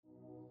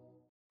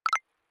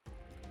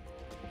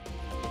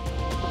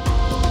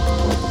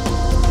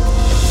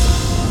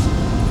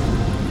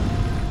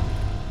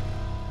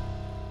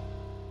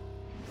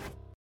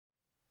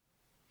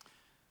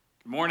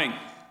Morning.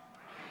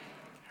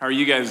 How are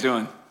you guys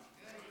doing?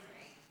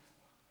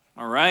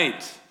 All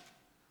right.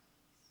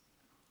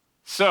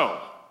 So,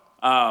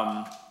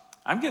 I'm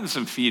getting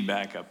some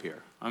feedback up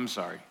here. I'm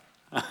sorry.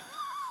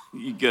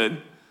 You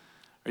good?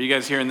 Are you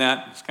guys hearing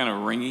that? It's kind of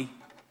ringy.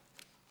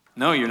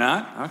 No, you're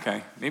not?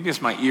 Okay. Maybe it's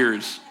my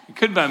ears. It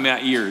could be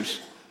my ears.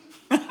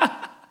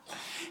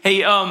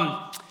 Hey,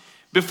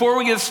 before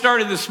we get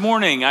started this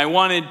morning, I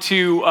wanted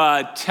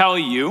to tell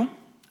you,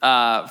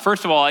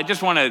 first of all, I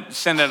just want to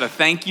send out a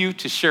thank you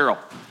to Cheryl.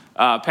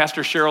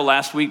 Pastor Cheryl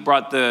last week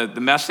brought the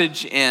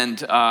message,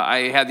 and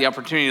I had the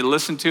opportunity to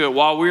listen to it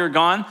while we were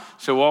gone.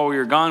 So while we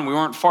were gone, we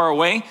weren't far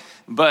away.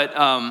 But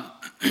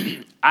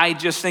I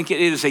just think it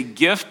is a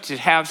gift to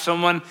have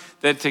someone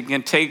that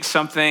can take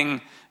something,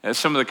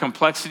 some of the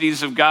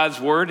complexities of God's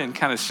word and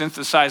kind of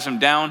synthesize them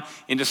down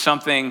into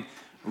something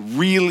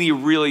really,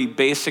 really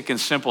basic and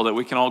simple that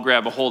we can all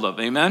grab a hold of.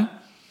 Amen?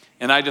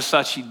 And I just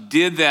thought she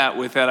did that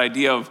with that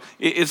idea of,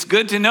 it's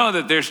good to know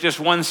that there's just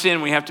one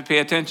sin we have to pay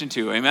attention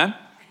to. Amen?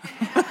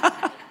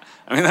 I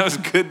mean, that was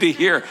good to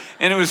hear.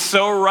 And it was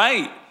so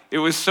right. It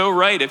was so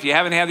right. If you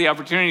haven't had the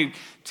opportunity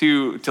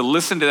to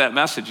listen to that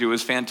message, it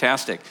was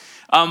fantastic.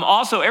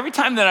 Also, every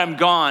time that I'm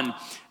gone,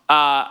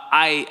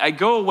 I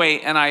go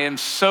away and I am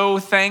so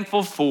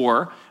thankful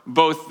for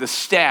both the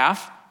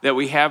staff that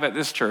we have at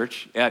this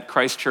church, at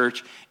Christ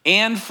Church,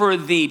 and for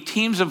the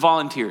teams of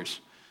volunteers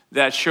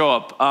that show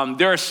up.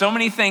 There are so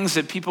many things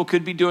that people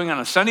could be doing on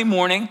a Sunday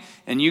morning,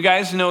 and you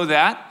guys know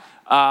that.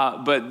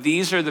 But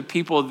these are the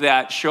people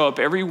that show up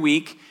every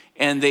week,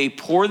 and they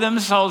pour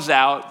themselves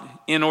out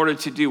in order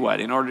to do what?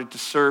 In order to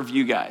serve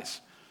you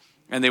guys.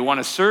 And they want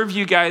to serve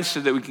you guys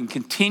so that we can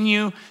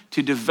continue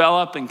to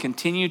develop and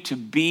continue to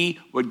be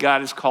what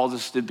God has called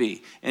us to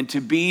be, and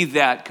to be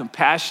that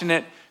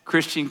compassionate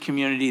Christian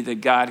community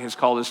that God has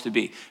called us to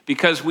be.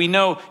 Because we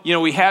know,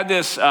 we had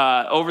this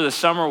over the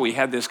summer, we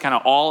had this kind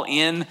of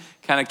all-in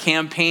kind of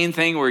campaign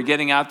thing. We're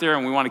getting out there,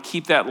 and we want to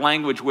keep that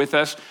language with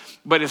us.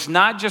 But it's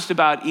not just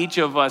about each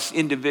of us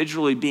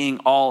individually being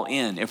all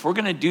in. If we're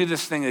going to do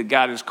this thing that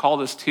God has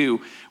called us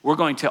to, we're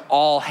going to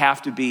all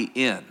have to be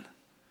in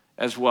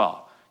as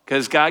well.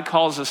 Because God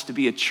calls us to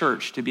be a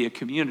church, to be a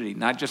community,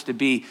 not just to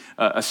be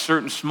a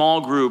certain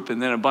small group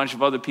and then a bunch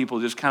of other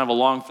people just kind of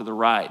along for the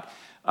ride.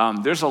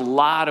 There's a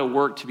lot of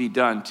work to be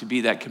done to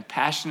be that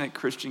compassionate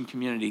Christian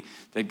community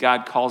that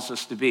God calls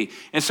us to be.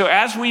 And so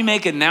as we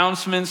make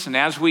announcements and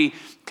as we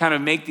kind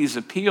of make these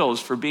appeals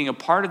for being a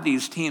part of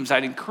these teams,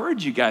 I'd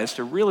encourage you guys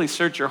to really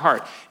search your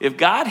heart. If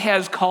God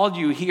has called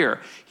you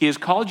here, he has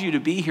called you to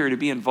be here to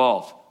be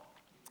involved.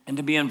 And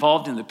to be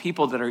involved in the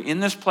people that are in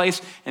this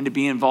place, and to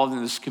be involved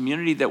in this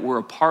community that we're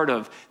a part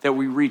of, that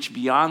we reach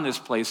beyond this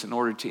place in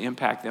order to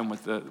impact them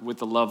with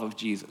the love of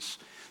Jesus.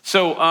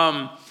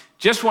 So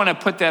just want to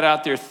put that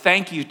out there.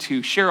 Thank you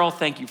to Cheryl.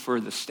 Thank you for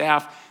the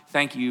staff.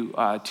 Thank you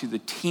to the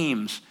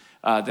teams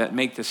that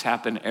make this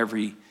happen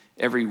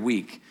every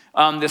week.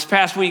 This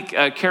past week,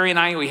 Carrie and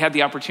I, we had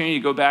the opportunity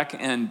to go back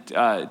and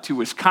to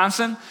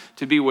Wisconsin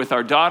to be with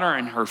our daughter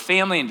and her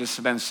family and to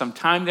spend some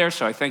time there.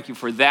 So I thank you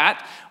for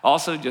that.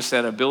 Also, just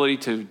that ability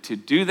to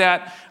do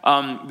that.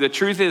 The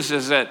truth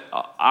is that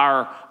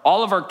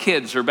all of our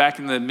kids are back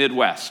in the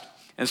Midwest.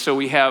 And so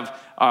we have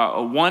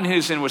one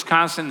who's in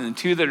Wisconsin and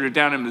two that are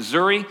down in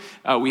Missouri.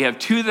 We have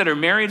two that are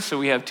married, so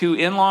we have two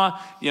in-law,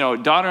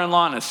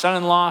 daughter-in-law and a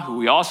son-in-law who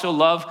we also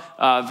love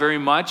very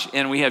much.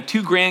 And we have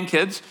two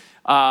grandkids.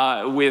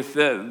 With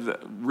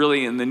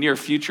really in the near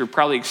future,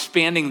 probably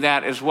expanding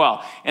that as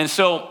well. And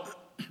so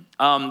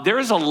there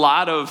is a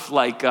lot of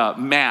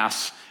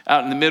mass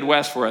out in the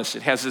Midwest for us.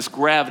 It has this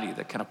gravity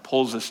that kind of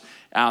pulls us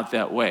out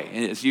that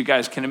way, as you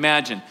guys can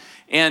imagine.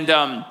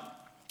 And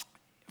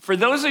for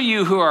those of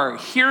you who are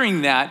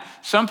hearing that,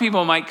 some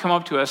people might come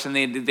up to us and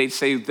they'd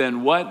say,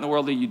 then what in the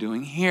world are you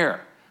doing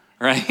here,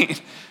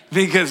 right?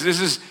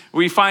 Because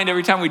we find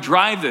every time we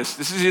drive this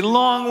is a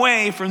long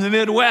way from the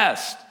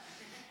Midwest.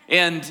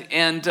 And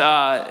in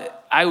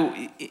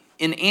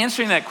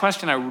answering that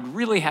question, I would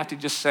really have to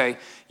just say,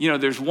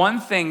 there's one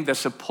thing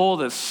that's a pull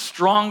that's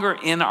stronger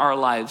in our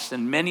lives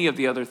than many of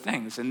the other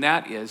things, and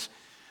that is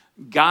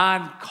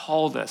God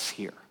called us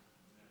here.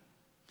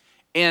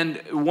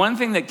 And one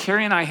thing that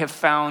Carrie and I have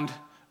found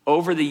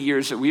over the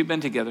years that we've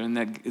been together and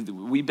that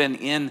we've been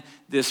in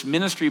this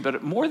ministry,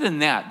 but more than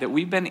that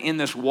we've been in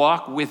this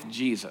walk with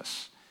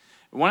Jesus.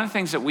 One of the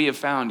things that we have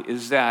found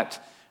is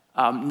that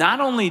not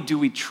only do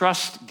we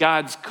trust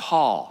God's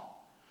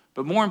call,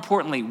 but more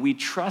importantly, we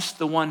trust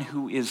the one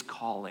who is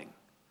calling,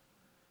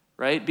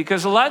 right?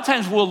 Because a lot of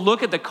times we'll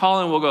look at the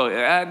call and we'll go,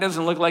 that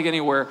doesn't look like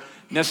anywhere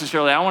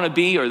necessarily I want to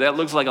be, or that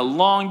looks like a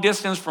long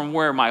distance from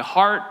where my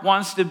heart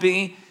wants to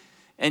be.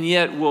 And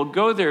yet we'll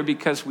go there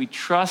because we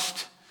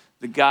trust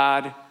the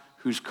God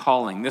who's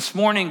calling. This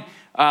morning,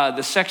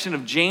 the section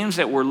of James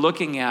that we're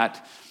looking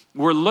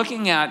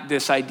at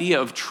this idea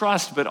of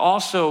trust, but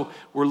also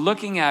we're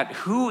looking at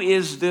who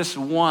is this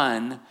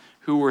one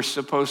who we're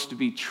supposed to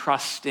be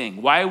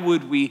trusting. Why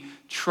would we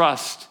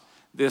trust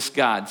this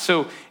God.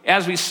 So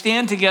as we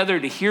stand together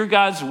to hear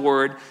God's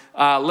word,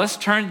 let's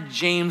turn to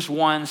James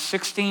 1,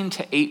 16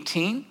 to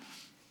 18.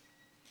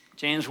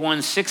 James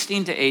 1,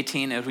 16 to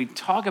 18, as we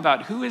talk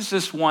about who is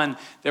this one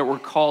that we're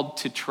called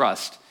to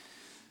trust.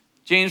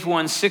 James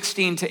 1,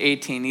 16 to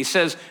 18, he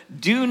says,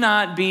 "Do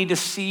not be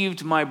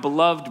deceived, my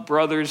beloved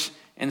brothers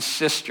and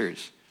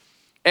sisters.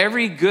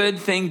 Every good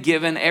thing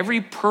given, every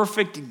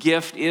perfect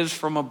gift is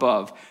from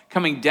above,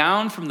 coming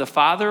down from the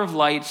Father of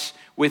lights,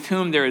 with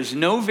whom there is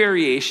no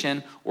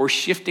variation or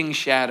shifting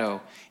shadow.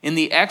 In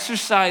the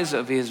exercise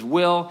of his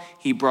will,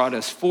 he brought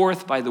us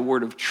forth by the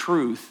word of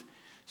truth,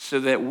 so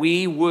that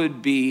we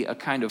would be a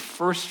kind of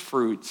first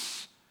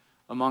fruits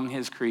among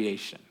his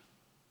creation."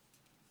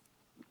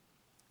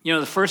 You know,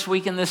 the first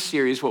week in this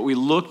series, what we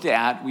looked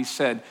at, we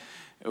said,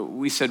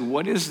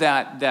 what is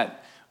that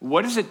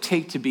what does it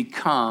take to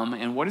become,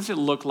 and what does it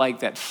look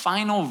like, that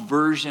final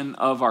version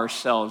of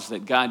ourselves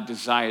that God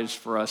desires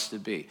for us to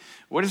be?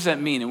 What does that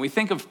mean? And we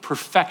think of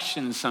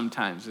perfection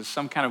sometimes as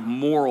some kind of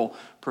moral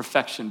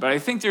perfection, but I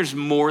think there's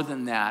more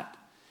than that.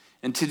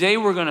 And today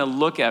we're going to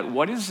look at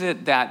what is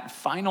that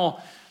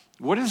final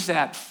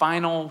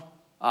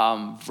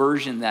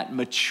version, that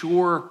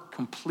mature,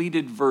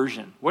 completed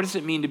version? What does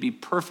it mean to be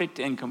perfect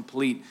and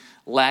complete,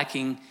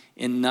 lacking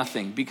in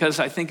nothing? Because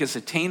I think it's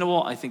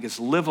attainable, I think it's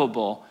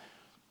livable.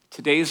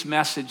 Today's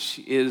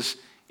message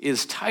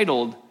is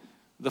titled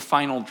The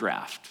Final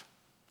Draft.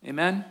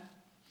 Amen?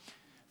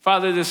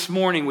 Father, this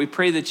morning we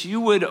pray that you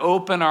would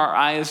open our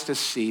eyes to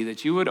see,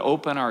 that you would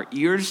open our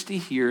ears to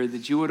hear,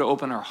 that you would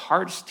open our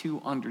hearts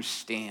to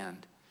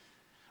understand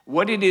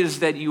what it is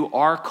that you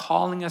are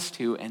calling us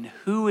to and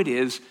who it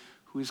is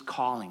who is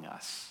calling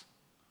us.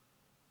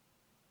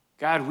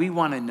 God, we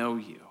want to know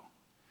you.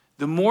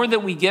 The more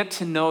that we get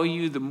to know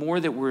you, the more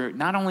that we're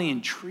not only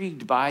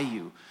intrigued by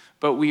you,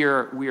 but we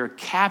are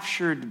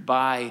captured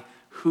by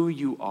who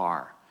you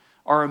are.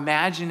 Our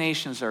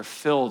imaginations are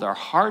filled, our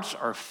hearts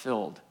are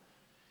filled,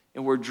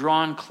 and we're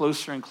drawn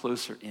closer and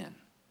closer in.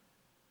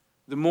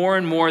 The more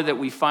and more that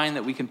we find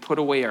that we can put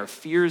away our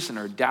fears and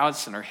our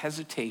doubts and our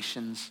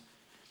hesitations,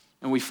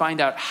 and we find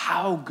out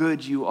how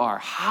good you are,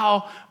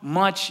 how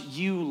much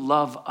you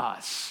love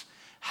us,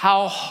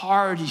 how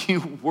hard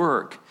you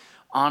work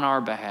on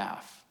our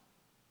behalf.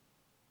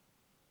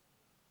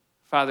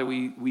 Father,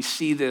 we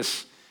see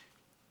this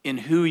in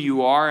who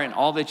you are and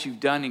all that you've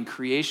done in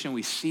creation.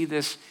 We see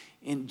this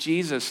in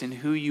Jesus, in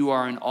who you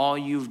are and all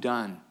you've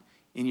done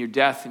in your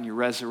death and your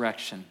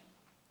resurrection.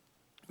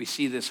 We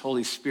see this,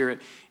 Holy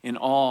Spirit, in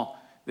all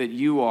that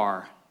you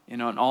are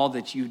and on all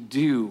that you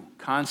do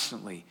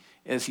constantly.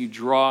 As you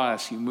draw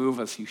us, you move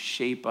us, you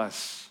shape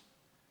us,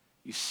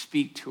 you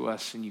speak to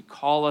us, and you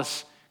call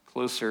us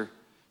closer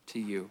to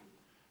you.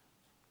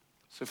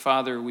 So,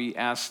 Father, we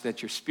ask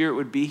that your Spirit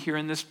would be here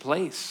in this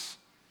place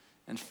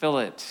and fill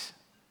it,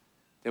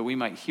 that we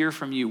might hear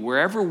from you.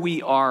 Wherever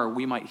we are,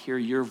 we might hear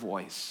your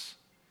voice.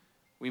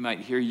 We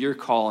might hear your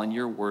call and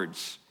your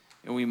words,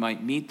 and we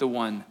might meet the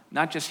one,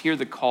 not just hear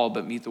the call,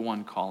 but meet the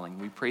one calling.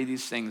 We pray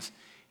these things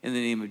in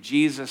the name of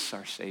Jesus,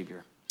 our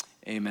Savior.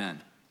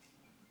 Amen.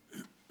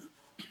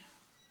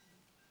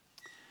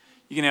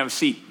 You can have a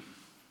seat.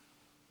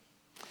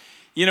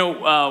 You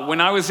know, when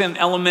I was in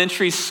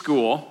elementary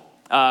school,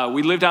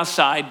 we lived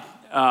outside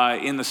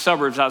in the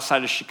suburbs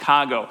outside of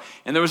Chicago.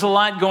 And there was a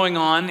lot going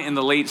on in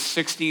the late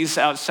 60s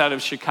outside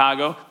of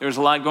Chicago. There was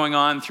a lot going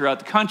on throughout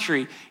the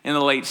country in the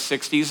late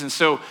 60s. And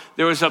so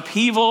there was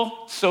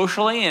upheaval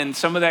socially, and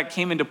some of that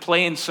came into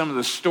play in some of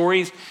the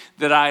stories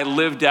that I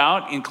lived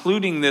out,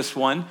 including this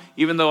one,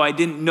 even though I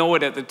didn't know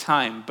it at the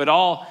time. But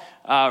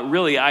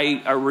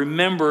I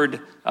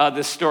remembered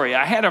this story.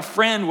 I had a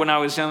friend when I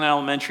was in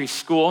elementary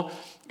school,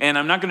 and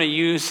I'm not going to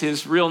use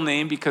his real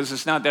name because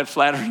it's not that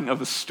flattering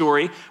of a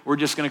story. We're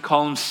just going to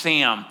call him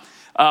Sam.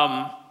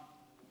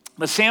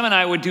 But Sam and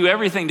I would do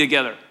everything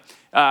together.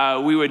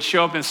 We would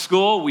show up in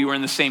school. We were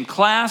in the same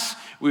class.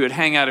 We would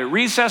hang out at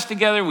recess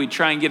together. We'd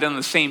try and get on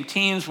the same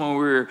teams when we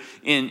were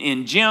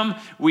in gym.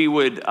 We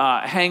would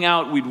hang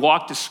out. We'd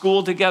walk to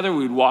school together.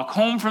 We'd walk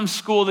home from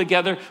school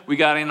together. We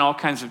got in all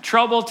kinds of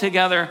trouble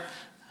together.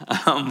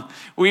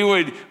 We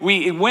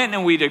went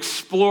and we'd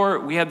explore.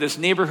 We had this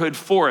neighborhood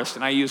forest,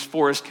 and I use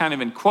forest kind of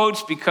in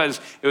quotes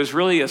because it was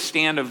really a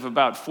stand of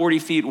about 40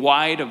 feet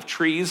wide of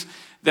trees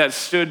that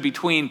stood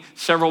between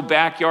several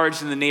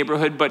backyards in the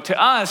neighborhood. But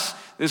to us,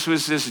 this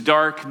was this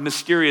dark,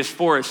 mysterious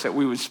forest that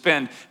we would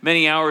spend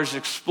many hours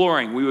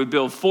exploring. We would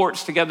build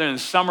forts together in the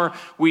summer.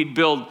 We'd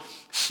build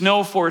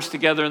snow forts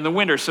together in the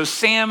winter. So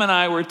Sam and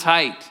I were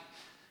tight.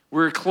 We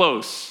were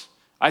close.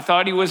 I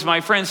thought he was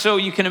my friend. So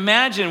you can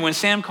imagine when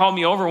Sam called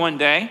me over one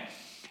day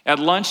at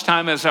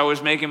lunchtime as I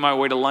was making my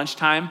way to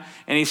lunchtime,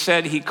 and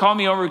he called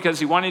me over because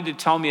he wanted to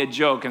tell me a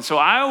joke. And so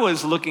I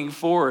was looking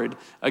forward.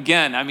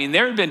 Again, I mean,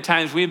 there had been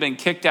times we had been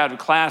kicked out of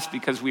class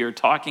because we were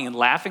talking and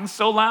laughing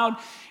so loud,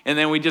 and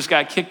then we just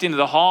got kicked into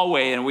the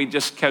hallway, and we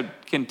just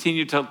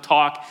continued to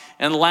talk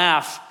and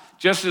laugh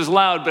just as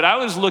loud. But I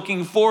was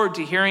looking forward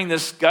to hearing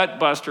this gut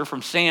buster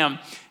from Sam,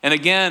 and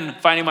again,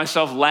 finding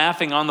myself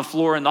laughing on the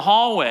floor in the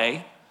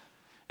hallway.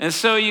 And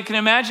so you can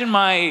imagine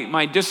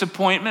my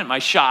disappointment, my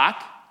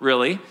shock,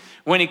 really.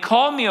 When he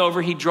called me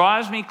over, he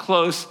draws me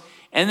close,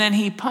 and then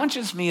he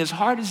punches me as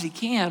hard as he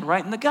can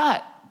right in the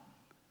gut.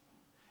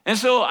 And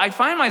so I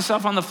find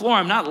myself on the floor.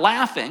 I'm not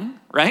laughing,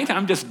 right?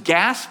 I'm just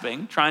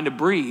gasping, trying to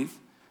breathe.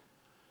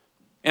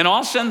 And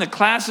all of a sudden, the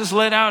class is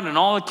let out, and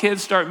all the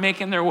kids start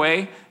making their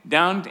way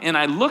down. And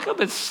I look up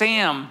at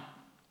Sam,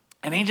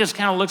 and he just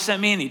kind of looks at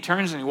me, and he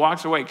turns and he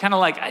walks away, kind of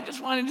like, I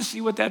just wanted to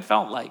see what that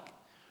felt like.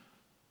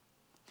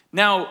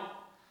 Now,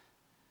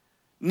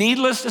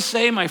 needless to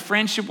say, my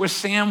friendship with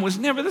Sam was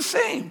never the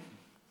same,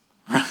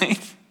 right?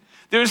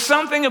 There was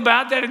something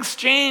about that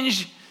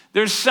exchange.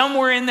 There's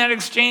somewhere in that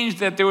exchange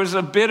that there was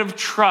a bit of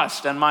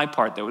trust on my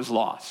part that was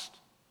lost.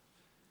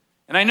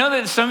 And I know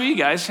that some of you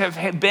guys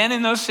have been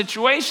in those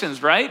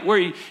situations, right?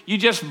 Where you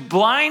just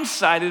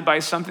blindsided by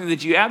something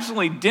that you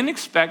absolutely didn't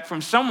expect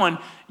from someone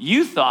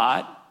you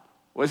thought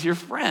was your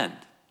friend.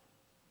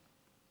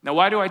 Now,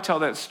 why do I tell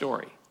that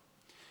story?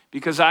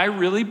 Because I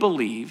really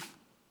believe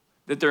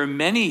that there are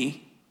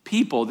many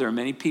people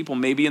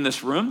maybe in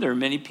this room, there are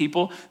many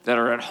people that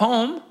are at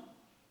home,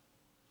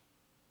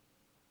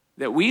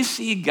 that we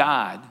see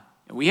God,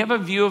 and we have a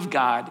view of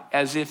God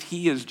as if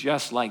he is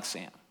just like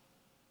Sam.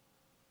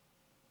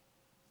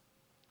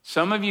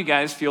 Some of you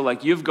guys feel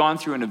like you've gone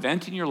through an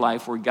event in your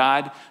life where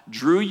God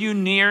drew you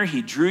near,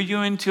 he drew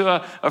you into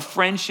a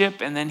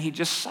friendship, and then he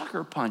just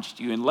sucker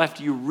punched you and left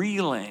you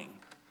reeling.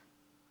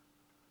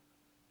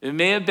 It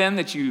may have been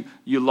that you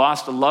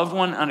lost a loved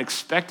one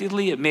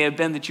unexpectedly. It may have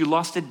been that you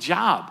lost a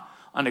job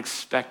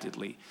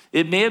unexpectedly.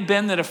 It may have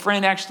been that a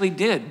friend actually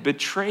did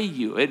betray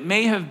you. It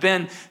may have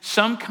been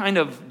some kind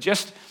of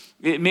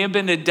it may have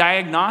been a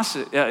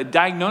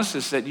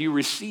diagnosis that you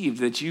received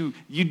that you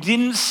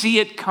didn't see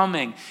it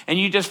coming. And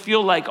you just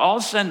feel like all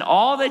of a sudden,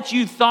 all that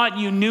you thought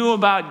you knew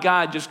about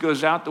God just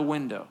goes out the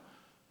window.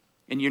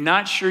 And you're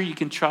not sure you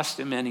can trust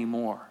him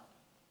anymore.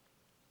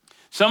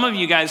 Some of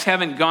you guys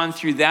haven't gone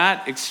through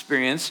that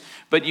experience,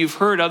 but you've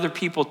heard other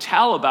people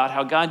tell about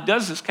how God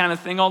does this kind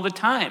of thing all the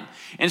time.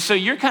 And so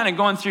you're kind of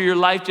going through your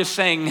life just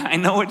saying, I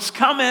know it's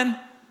coming.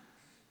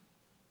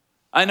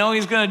 I know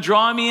he's going to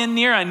draw me in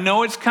near. I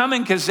know it's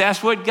coming because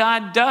that's what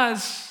God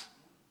does.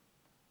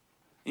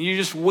 And you're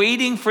just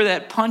waiting for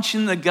that punch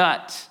in the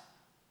gut.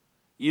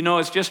 You know,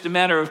 it's just a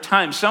matter of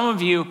time. Some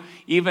of you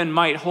even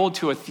might hold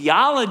to a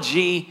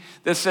theology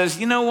that says,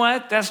 you know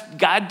what?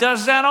 God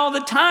does that all the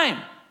time.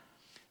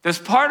 That's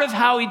part of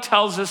how he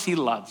tells us he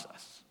loves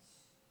us.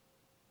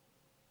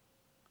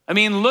 I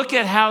mean, look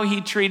at how he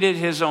treated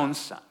his own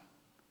son.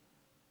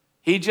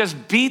 He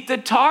just beat the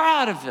tar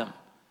out of him.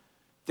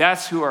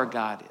 That's who our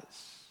God is.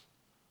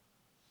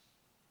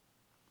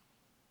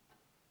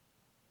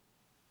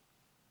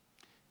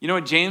 You know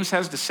what James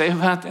has to say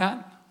about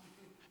that?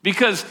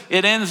 Because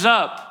it ends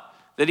up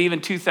that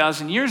even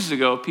 2,000 years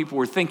ago, people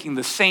were thinking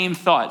the same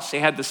thoughts. They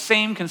had the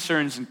same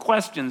concerns and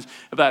questions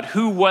about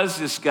who was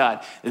this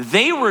God.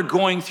 They were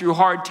going through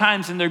hard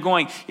times, and they're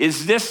going,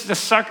 is this the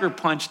sucker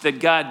punch that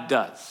God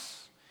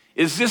does?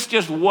 Is this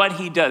just what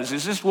he does?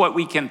 Is this what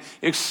we can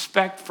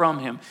expect from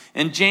him?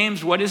 And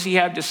James, what does he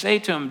have to say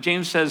to him?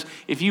 James says,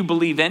 if you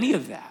believe any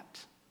of that,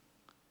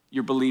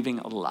 you're believing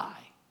a lie.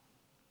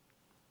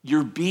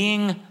 You're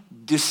being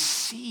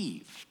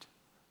deceived.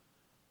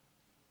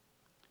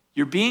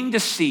 You're being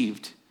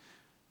deceived.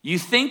 You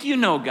think you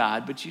know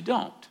God, but you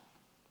don't.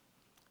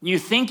 You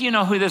think you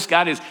know who this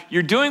God is.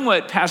 You're doing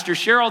what Pastor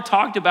Cheryl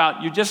talked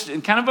about. You're just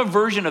in kind of a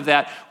version of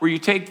that where you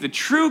take the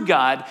true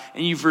God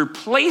and you've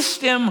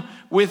replaced him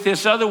with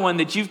this other one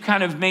that you've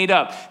kind of made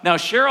up. Now,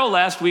 Cheryl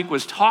last week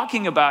was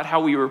talking about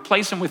how we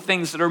replace him with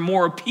things that are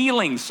more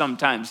appealing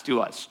sometimes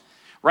to us,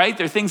 right?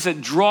 They're things that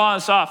draw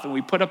us off, and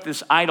we put up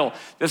this idol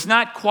that's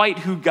not quite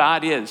who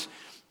God is.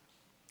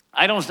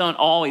 Idols don't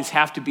always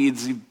have to be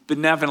the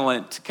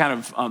benevolent kind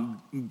of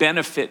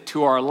benefit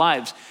to our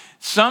lives.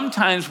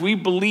 Sometimes we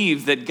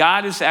believe that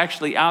God is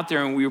actually out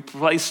there, and we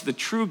replace the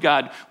true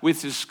God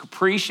with this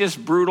capricious,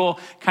 brutal,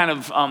 kind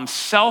of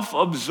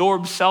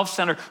self-absorbed,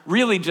 self-centered,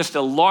 really just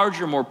a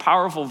larger, more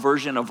powerful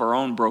version of our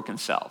own broken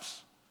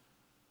selves.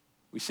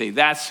 We say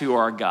that's who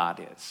our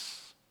God is.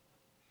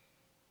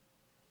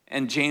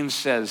 And James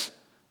says,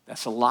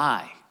 that's a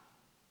lie.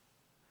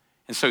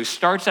 And so he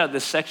starts out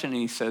this section and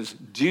he says,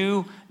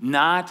 do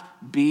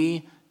not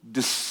be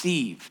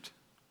deceived,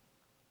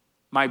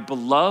 my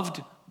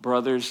beloved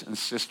brothers and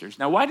sisters.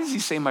 Now, why does he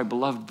say my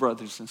beloved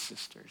brothers and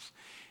sisters?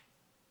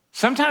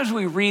 Sometimes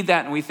we read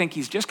that and we think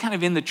he's just kind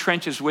of in the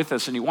trenches with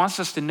us, and he wants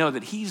us to know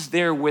that he's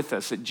there with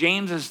us, that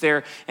James is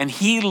there and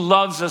he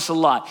loves us a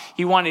lot.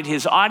 He wanted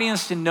his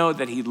audience to know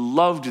that he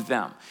loved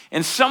them.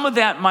 And some of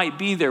that might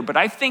be there, but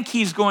I think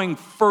he's going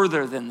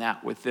further than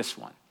that with this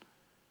one.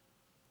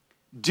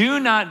 Do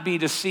not be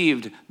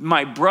deceived,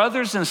 my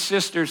brothers and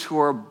sisters who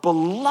are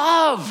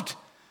beloved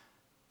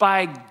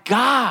by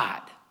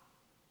God.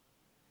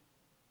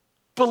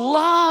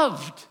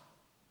 Beloved.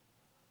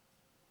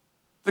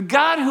 The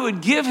God who would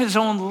give his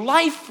own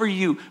life for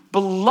you,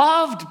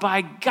 beloved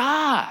by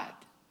God.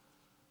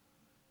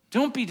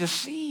 Don't be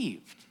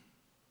deceived.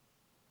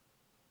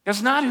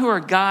 That's not who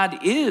our God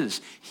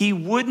is. He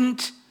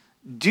wouldn't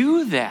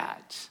do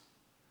that.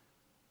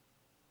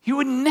 He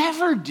would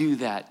never do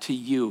that to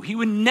you. He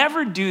would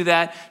never do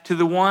that to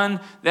the one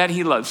that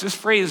he loves. This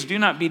phrase, do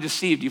not be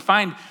deceived, you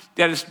find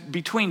that it's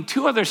between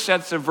two other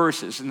sets of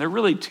verses, and they're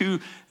really two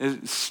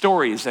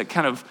stories that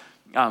kind of,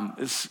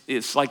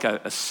 it's like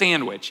a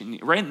sandwich, and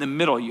right in the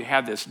middle you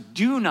have this,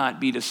 do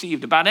not be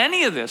deceived about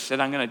any of this that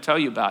I'm going to tell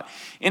you about.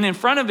 And in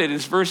front of it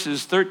is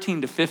verses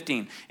 13 to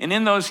 15, and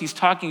in those he's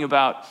talking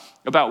about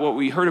what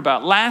we heard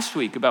about last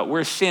week, about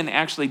where sin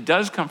actually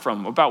does come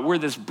from, about where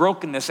this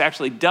brokenness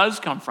actually does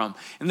come from,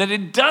 and that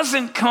it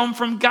doesn't come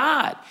from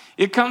God.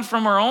 It comes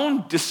from our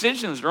own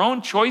decisions, our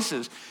own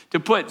choices to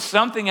put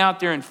something out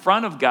there in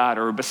front of God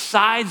or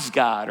besides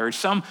God or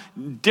some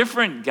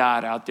different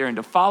God out there and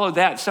to follow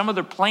that, some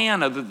other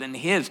plan other than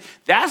his.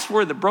 That's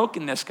where the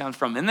brokenness comes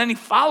from. And then he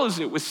follows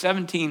it with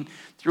 17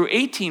 through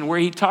 18, where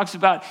he talks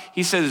about,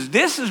 he says,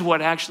 this is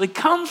what actually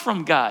comes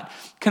from God,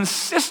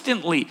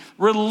 consistently,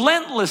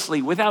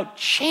 relentlessly, without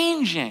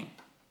changing.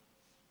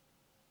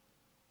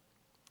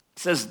 He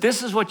says,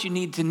 this is what you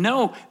need to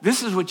know.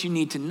 This is what you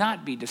need to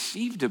not be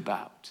deceived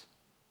about.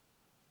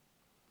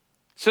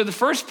 So the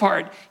first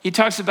part, he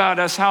talks about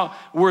us, how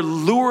we're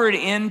lured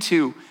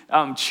into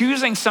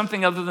choosing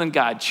something other than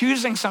God,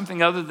 choosing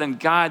something other than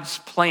God's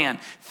plan,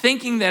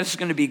 thinking that it's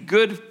going to be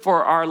good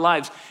for our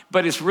lives,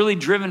 but it's really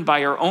driven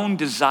by our own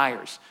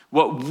desires,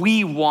 what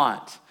we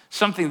want,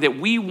 something that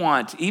we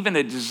want, even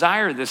a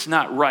desire that's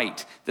not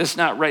right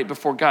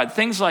before God.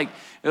 Things like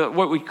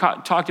what we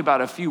talked about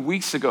a few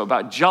weeks ago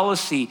about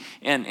jealousy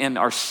and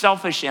our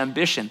selfish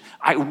ambition.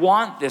 I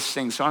want this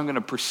thing, so I'm going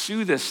to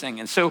pursue this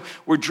thing. And so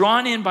we're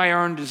drawn in by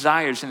our own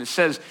desires. And it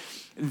says,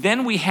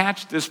 then we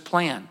hatch this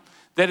plan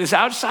that is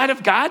outside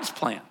of God's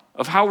plan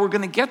of how we're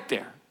going to get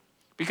there.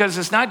 Because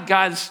it's not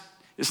God's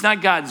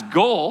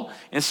goal.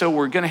 And so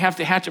we're going to have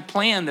to hatch a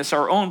plan that's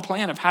our own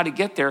plan of how to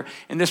get there.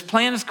 And this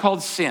plan is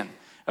called sin,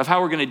 of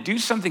how we're going to do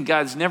something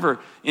God's never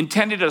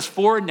intended us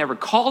for, never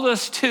called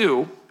us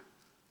to.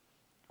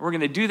 We're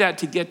going to do that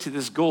to get to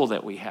this goal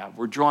that we have.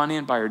 We're drawn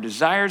in by our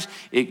desires.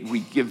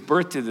 We give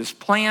birth to this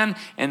plan,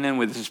 and then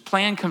with this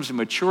plan comes a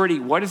maturity.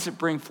 What does it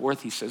bring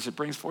forth? He says it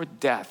brings forth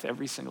death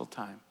every single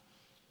time.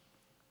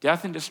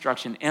 Death and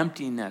destruction,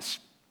 emptiness.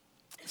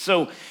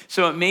 So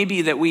it may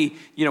be that we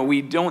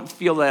don't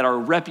feel that our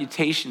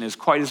reputation is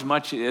quite as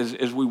much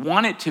as we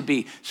want it to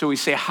be. So we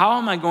say, how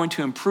am I going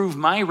to improve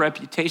my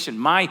reputation,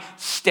 my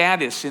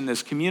status in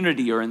this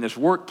community or in this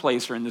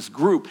workplace or in this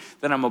group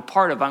that I'm a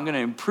part of? I'm going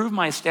to improve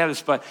my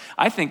status, but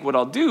I think what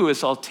I'll do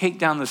is I'll take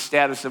down the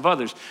status of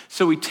others.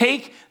 So we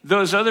take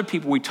those other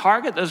people, we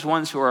target those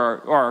ones who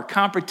are our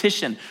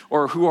competition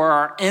or who are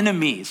our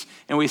enemies,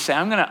 and we say,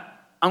 I'm going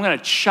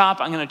to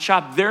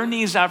chop their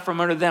knees out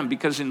from under them,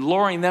 because in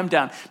lowering them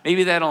down,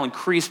 maybe that'll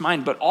increase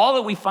mine. But all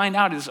that we find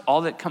out is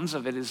all that comes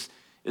of it is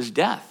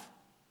death.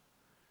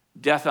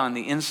 Death on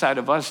the inside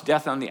of us,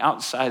 death on the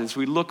outside. As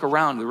we look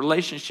around the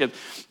relationship,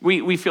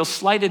 we feel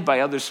slighted by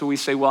others, so we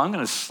say, well, I'm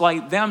going to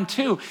slight them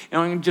too, and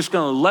I'm just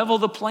going to level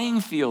the playing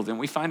field. And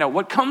we find out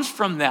what comes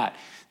from that.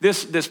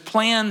 This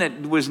plan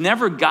that was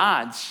never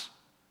God's.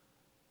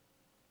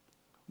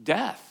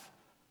 Death.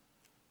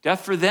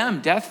 Death for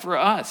them, death for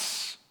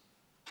us.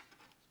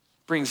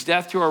 Brings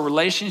death to our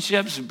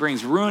relationships. It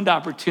brings ruined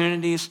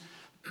opportunities.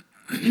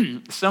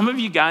 Some of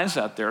you guys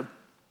out there,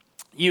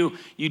 you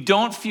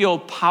don't feel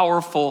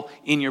powerful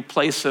in your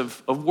place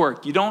of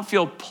work. You don't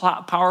feel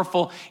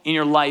powerful in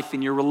your life,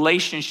 in your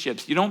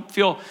relationships. You don't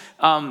feel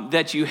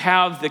that you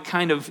have the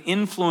kind of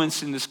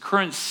influence in this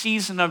current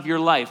season of your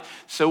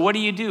life. So what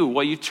do?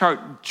 Well, you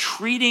start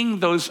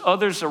treating those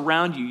others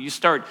around you. You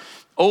start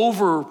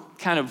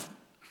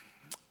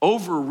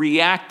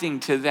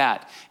overreacting to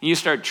that. And you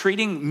start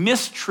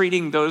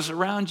mistreating those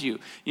around you.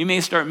 You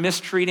may start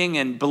mistreating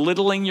and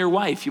belittling your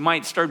wife. You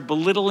might start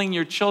belittling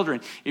your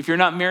children. If you're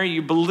not married,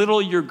 you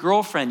belittle your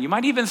girlfriend. You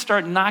might even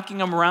start knocking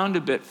them around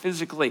a bit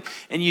physically.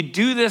 And you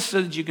do this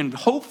so that you can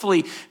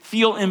hopefully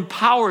feel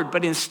empowered.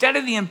 But instead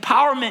of the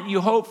empowerment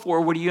you hope for,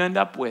 what do you end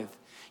up with?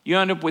 You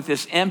end up with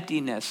this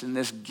emptiness and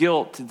this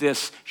guilt,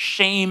 this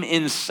shame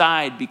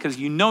inside, because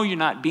you know you're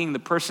not being the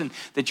person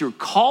that you're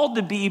called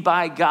to be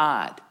by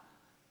God.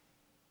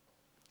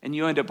 And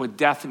you end up with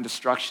death and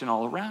destruction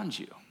all around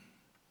you.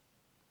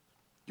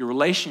 Your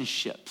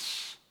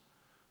relationships,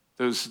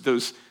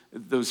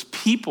 those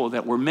people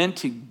that were meant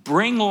to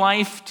bring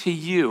life to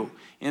you,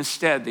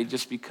 instead they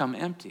just become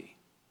empty.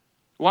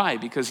 Why?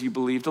 Because you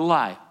believed a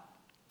lie.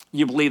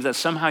 You believe that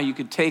somehow you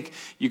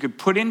could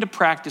put into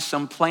practice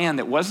some plan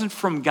that wasn't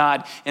from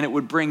God and it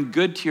would bring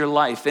good to your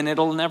life, and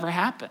it'll never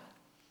happen.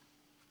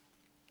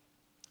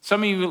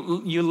 Some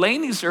of you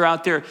ladies are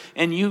out there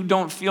and you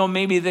don't feel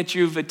maybe that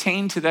you've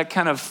attained to that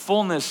kind of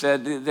fullness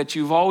that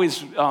you've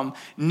always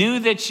knew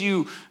that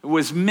you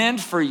was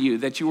meant for you,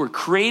 that you were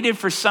created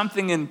for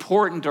something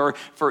important or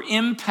for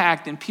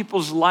impact in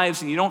people's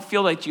lives, and you don't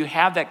feel like you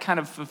have that kind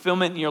of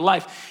fulfillment in your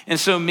life. And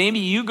so maybe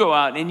you go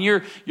out and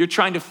you're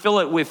trying to fill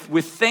it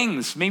with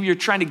things. Maybe you're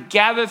trying to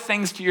gather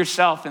things to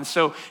yourself, and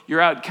so you're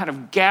out kind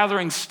of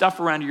gathering stuff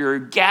around you, you're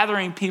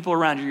gathering people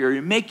around you,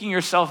 you're making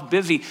yourself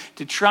busy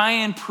to try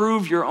and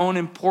prove your own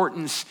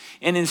importance,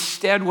 and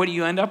instead what do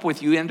you end up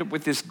with? You end up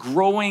with this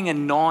growing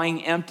and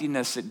gnawing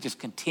emptiness that just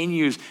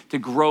continues to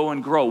grow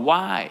and grow.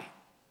 Why?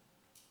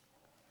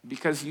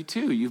 Because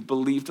you've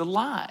believed a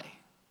lie.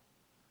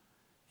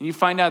 And you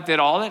find out that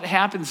all that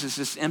happens is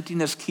this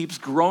emptiness keeps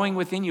growing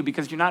within you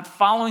because you're not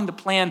following the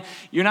plan.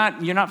 You're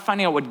not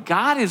finding out what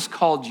God has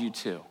called you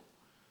to.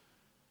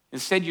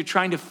 Instead, you're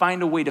trying to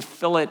find a way to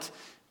fill it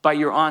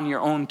on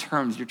your own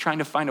terms. You're trying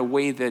to find a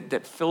way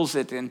that fills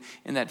it and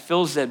that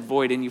fills that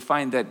void, and you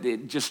find that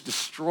it just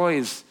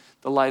destroys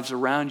the lives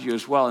around you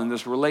as well in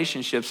those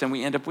relationships, and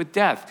we end up with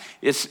death.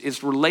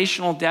 It's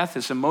relational death,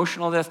 it's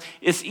emotional death,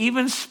 it's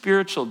even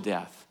spiritual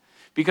death.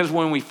 Because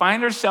when we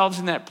find ourselves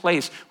in that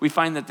place, we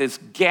find that this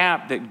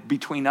gap that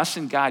between us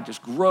and God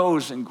just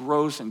grows and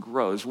grows and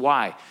grows.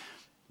 Why?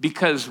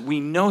 Because we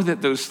know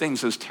that those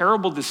things, those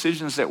terrible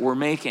decisions that we're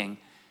making,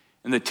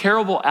 and the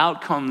terrible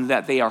outcome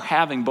that they are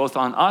having both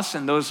on us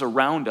and those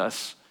around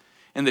us,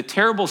 and the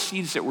terrible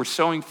seeds that we're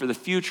sowing for the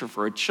future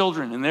for our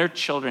children and their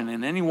children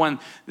and anyone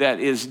that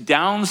is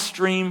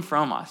downstream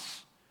from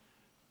us,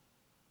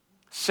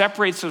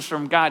 separates us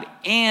from God,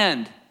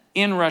 and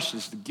in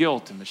rushes the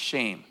guilt and the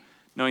shame,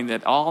 knowing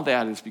that all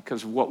that is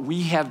because of what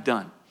we have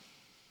done.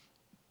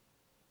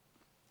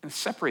 And it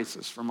separates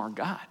us from our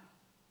God.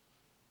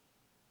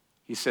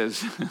 He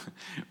says,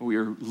 we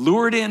are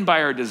lured in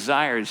by our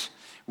desires.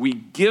 We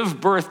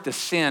give birth to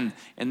sin,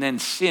 and then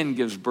sin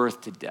gives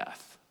birth to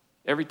death.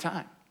 Every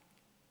time.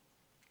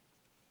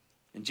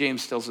 And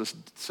James tells us,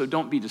 so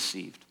don't be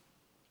deceived.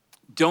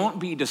 Don't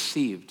be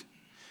deceived.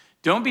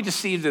 Don't be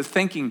deceived of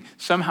thinking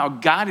somehow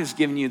God has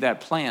given you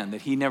that plan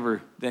that he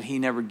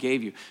never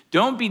gave you.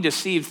 Don't be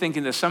deceived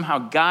thinking that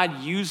somehow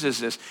God uses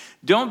this.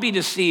 Don't be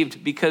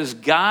deceived because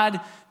God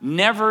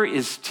never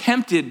is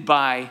tempted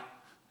by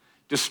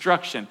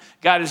destruction.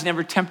 God is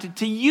never tempted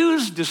to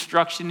use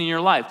destruction in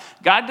your life.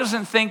 God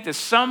doesn't think that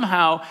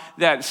somehow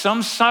that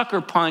some sucker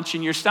punch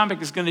in your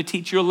stomach is going to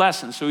teach you a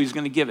lesson, so he's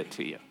going to give it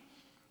to you.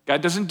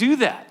 God doesn't do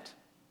that.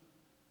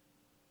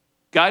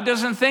 God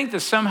doesn't think that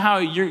somehow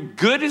your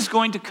good is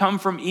going to come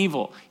from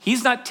evil.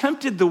 He's not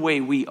tempted the way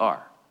we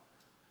are.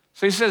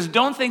 So he says,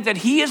 don't think that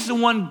he is the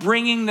one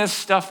bringing this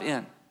stuff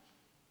in.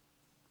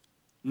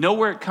 Know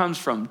where it comes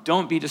from.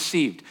 Don't be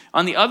deceived.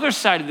 On the other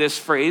side of this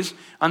phrase,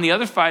 on the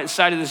other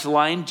side of this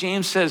line,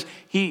 James says,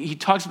 he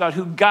talks about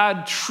who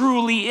God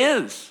truly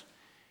is.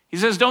 He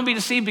says, don't be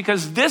deceived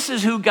because this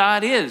is who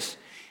God is.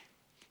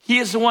 He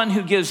is the one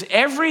who gives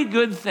every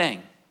good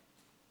thing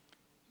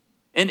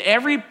and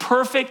every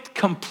perfect,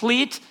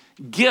 complete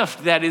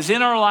gift that is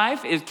in our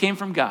life, it came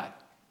from God.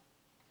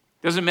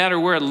 Doesn't matter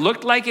where it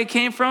looked like it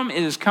came from,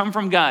 it has come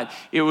from God.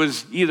 It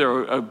was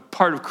either a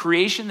part of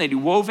creation that he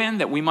wove in,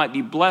 that we might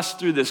be blessed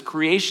through this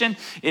creation.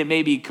 It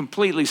may be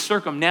completely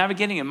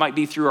circumnavigating. It might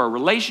be through our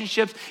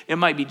relationships. It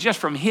might be just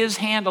from his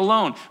hand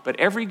alone. But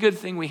every good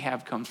thing we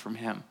have comes from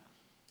him.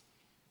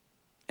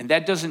 And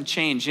that doesn't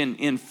change.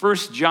 In 1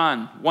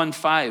 John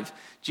 1:5,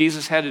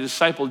 Jesus had a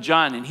disciple,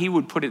 John, and he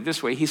would put it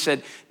this way. He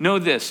said, know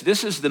this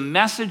is the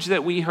message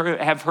that we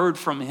have heard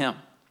from him.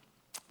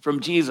 From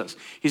Jesus.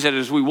 He said,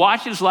 as we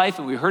watch his life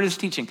and we heard his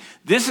teaching,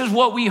 this is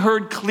what we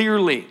heard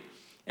clearly,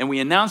 and we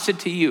announce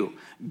it to you.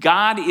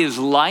 God is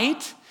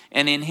light,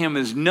 and in him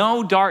is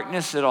no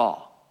darkness at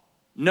all.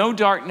 No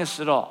darkness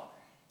at all.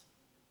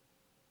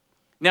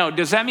 Now,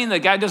 does that mean that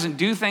God doesn't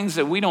do things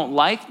that we don't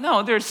like?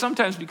 No, there's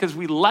sometimes because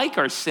we like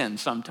our sin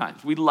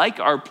sometimes. We like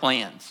our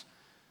plans.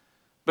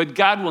 But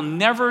God will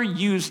never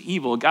use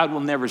evil. God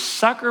will never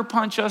sucker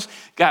punch us.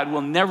 God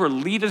will never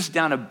lead us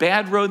down a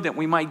bad road that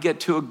we might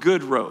get to a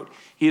good road.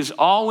 He is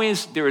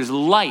always, there is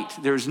light.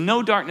 There is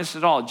no darkness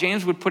at all.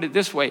 James would put it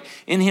this way.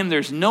 In him,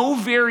 there's no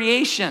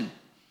variation.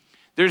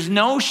 There's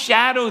no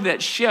shadow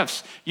that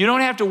shifts. You don't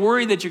have to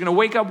worry that you're going to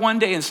wake up one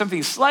day and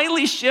something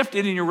slightly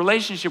shifted in your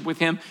relationship with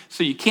him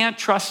so you can't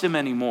trust him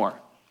anymore.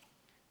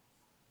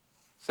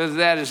 So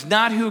that is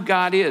not who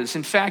God is.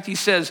 In fact, he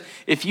says,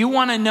 if you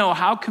want to know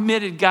how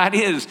committed God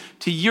is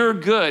to your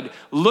good,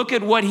 look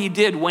at what he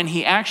did when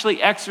he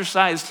actually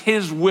exercised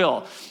his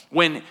will.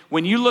 When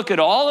you look at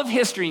all of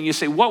history and you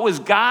say, what was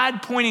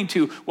God pointing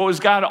to? What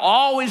was God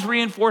always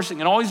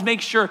reinforcing and always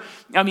make sure?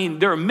 I mean,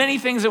 there are many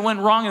things that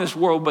went wrong in this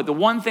world, but the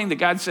one thing that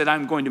God said,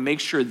 I'm going to make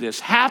sure this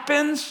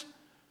happens.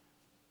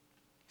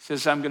 He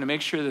says, I'm going to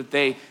make sure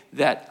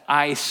that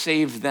I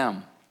save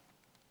them.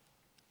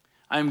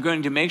 I'm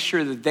going to make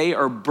sure that they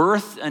are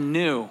birthed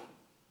anew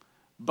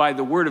by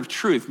the word of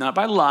truth, not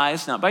by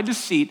lies, not by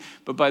deceit,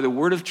 but by the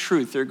word of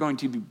truth. They're going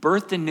to be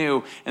birthed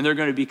anew, and they're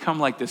going to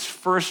become like this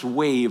first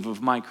wave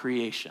of my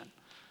creation.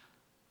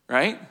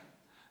 right?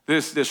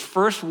 This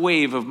first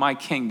wave of my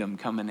kingdom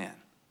coming in.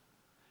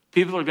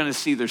 People are going to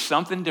see there's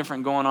something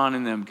different going on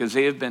in them because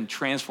they have been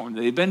transformed.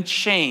 They've been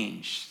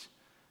changed.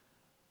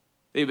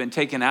 They've been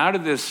taken out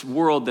of this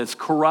world that's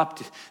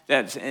corrupt,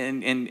 that's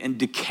and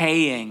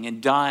decaying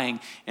and dying,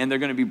 and they're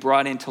going to be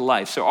brought into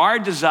life. So our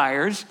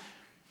desires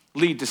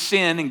lead to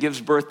sin and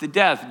gives birth to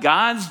death.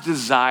 God's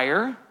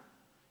desire,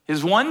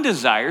 his one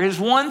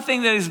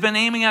thing that he's been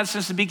aiming at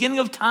since the beginning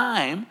of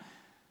time,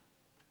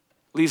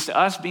 leads to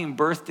us being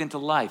birthed into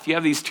life. You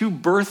have these two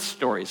birth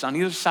stories on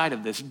either side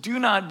of this. Do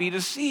not be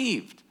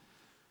deceived.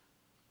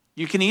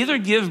 You can either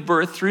give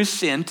birth through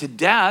sin to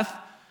death,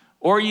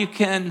 or you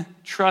can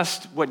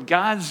trust what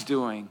God's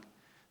doing,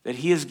 that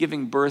he is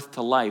giving birth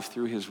to life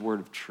through his word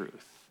of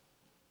truth.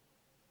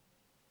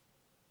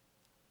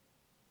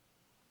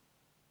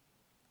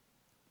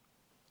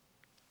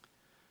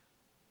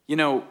 You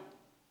know,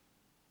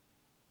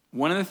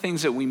 one of the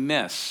things that we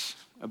miss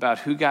about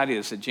who God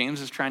is, that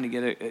James is trying to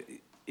get at,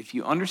 if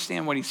you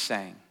understand what he's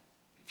saying,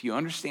 if you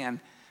understand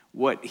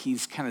what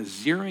he's kind of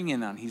zeroing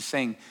in on, he's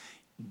saying,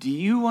 do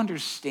you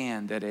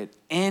understand that at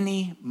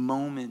any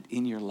moment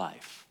in your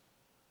life,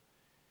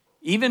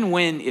 even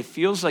when it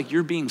feels like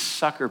you're being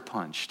sucker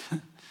punched,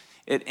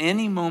 at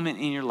any moment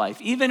in your life,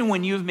 even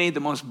when you've made the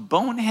most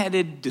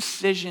boneheaded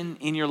decision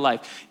in your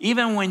life,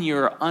 even when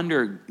you're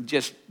under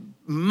just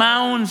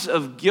mounds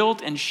of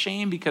guilt and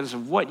shame because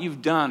of what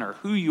you've done or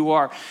who you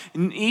are,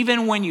 and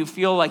even when you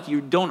feel like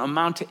you don't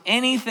amount to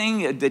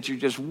anything, that you're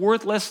just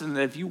worthless, and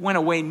that if you went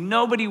away,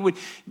 nobody would,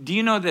 do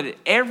you know that at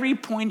every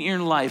point in your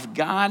life,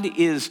 God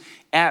is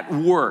at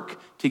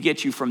work to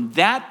get you from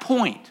that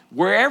point,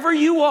 wherever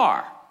you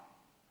are,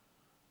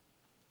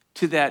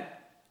 to that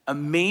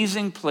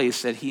amazing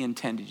place that he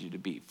intended you to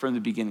be from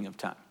the beginning of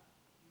time.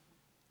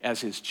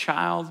 As his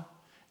child,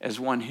 as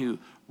one who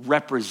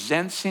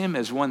represents him,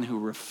 as one who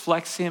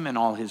reflects him in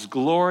all his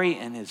glory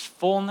and his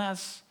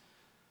fullness.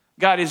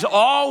 God is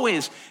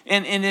always,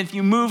 and if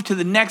you move to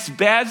the next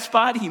bad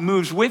spot, he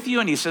moves with you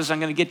and he says, I'm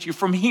going to get you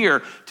from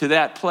here to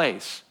that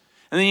place.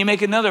 And then you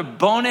make another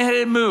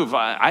boneheaded move.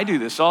 I do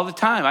this all the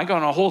time. I go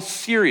on a whole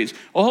series,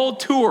 a whole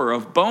tour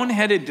of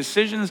boneheaded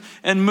decisions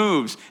and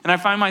moves. And I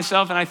find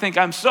myself and I think,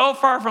 I'm so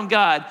far from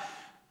God.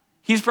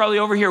 He's probably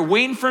over here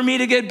waiting for me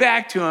to get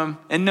back to him.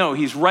 And no,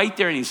 he's right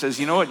there. And he says,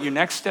 you know what your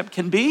next step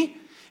can be?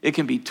 It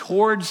can be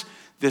towards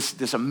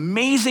this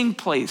amazing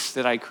place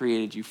that I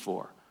created you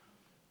for.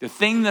 The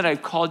thing that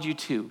I've called you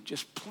to.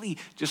 Just please,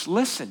 just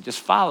listen, just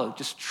follow,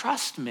 just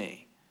trust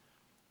me.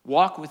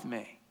 Walk with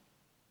me.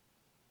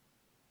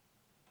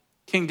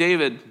 King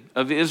David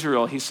of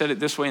Israel, he said it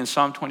this way in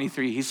Psalm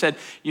 23. He said,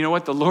 you know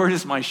what? The Lord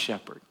is my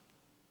shepherd.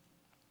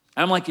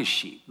 I'm like his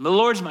sheep. The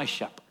Lord's my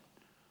shepherd.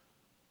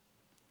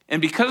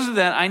 And because of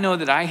that, I know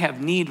that I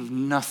have need of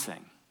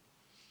nothing.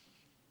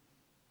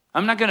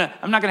 I'm not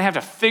gonna have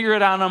to figure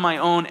it out on my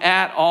own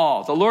at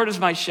all. The Lord is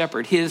my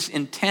shepherd. His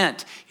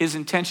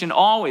intention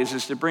always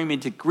is to bring me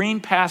to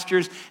green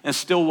pastures and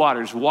still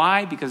waters.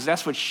 Why? Because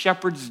that's what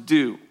shepherds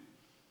do.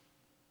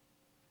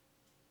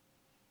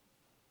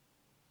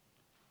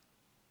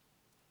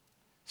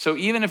 So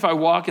even if I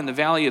walk in the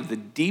valley of the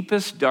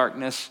deepest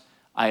darkness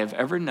I have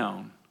ever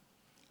known,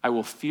 I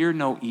will fear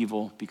no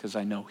evil because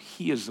I know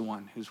he is the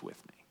one who's with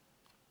me.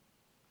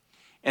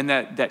 And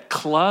that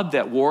club,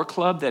 that war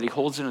club that he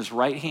holds in his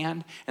right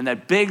hand, and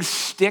that big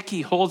stick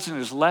he holds in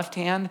his left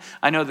hand,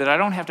 I know that I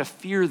don't have to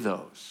fear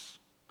those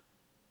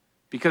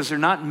because they're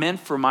not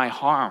meant for my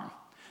harm.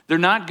 They're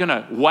not going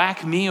to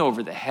whack me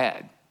over the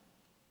head.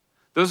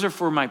 Those are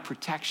for my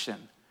protection.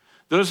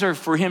 Those are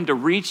for him to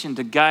reach and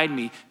to guide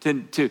me,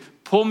 to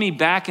pull me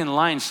back in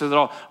line so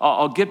that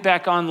I'll get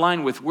back on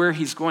line with where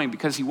he's going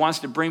because he wants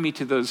to bring me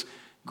to those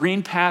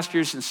green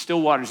pastures and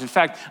still waters. In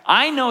fact,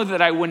 I know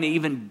that I wouldn't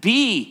even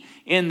be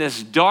in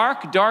this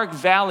dark, dark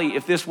valley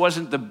if this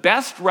wasn't the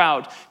best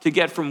route to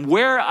get from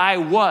where I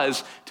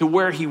was to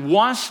where he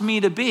wants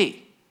me to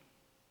be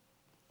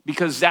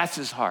because that's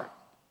his heart.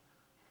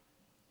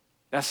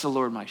 That's the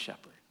Lord my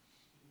shepherd.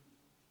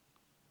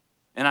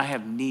 And I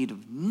have need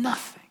of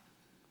nothing.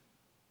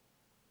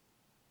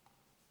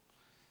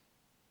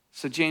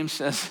 So James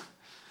says,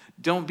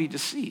 don't be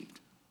deceived.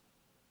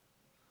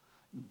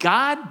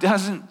 God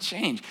doesn't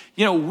change.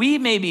 You know, we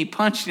may be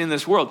punched in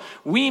this world.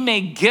 We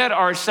may get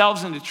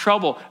ourselves into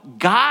trouble.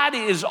 God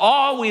is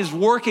always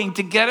working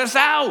to get us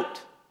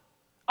out.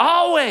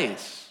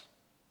 Always.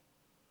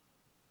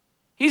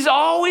 He's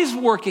always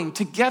working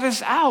to get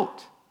us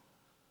out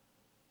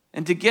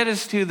and to get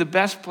us to the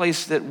best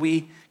place that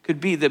we could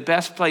be, the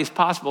best place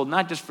possible,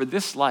 not just for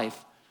this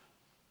life,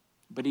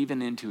 but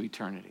even into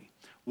eternity.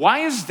 Why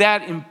is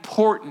that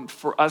important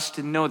for us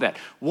to know that?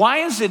 Why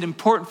is it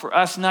important for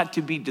us not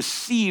to be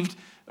deceived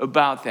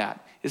about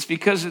that? It's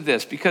because of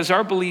this. Because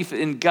our belief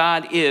in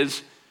God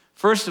is,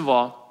 first of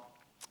all,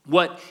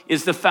 what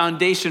is the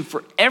foundation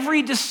for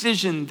every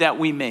decision that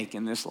we make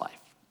in this life.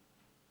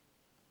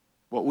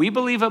 What we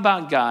believe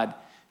about God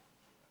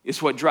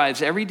is what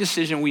drives every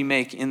decision we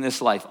make in this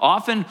life.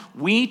 Often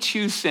we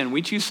choose sin.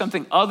 We choose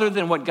something other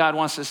than what God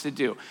wants us to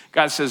do.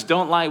 God says,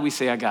 don't lie. We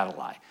say, I gotta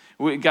lie.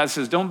 God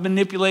says, don't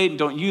manipulate and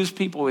don't use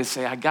people. We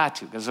say, I got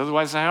to, because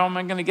otherwise, how am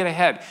I going to get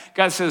ahead?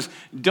 God says,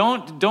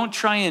 don't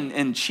try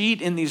and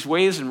cheat in these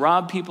ways and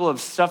rob people of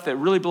stuff that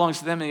really belongs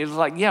to them. And it's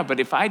like, yeah, but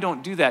if I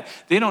don't do that,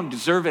 they don't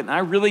deserve it, and I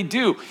really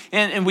do.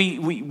 And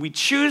we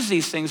choose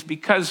these things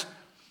because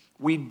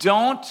we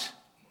don't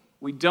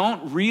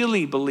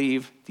really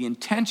believe the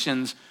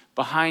intentions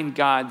behind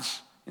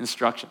God's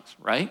instructions,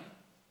 right?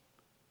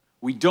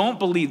 We don't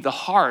believe the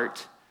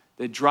heart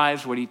that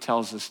drives what he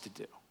tells us to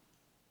do.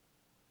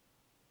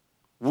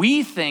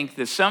 We think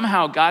that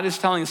somehow God is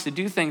telling us to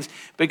do things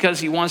because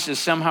he wants to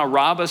somehow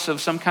rob us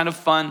of some kind of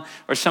fun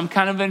or some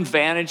kind of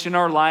advantage in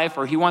our life,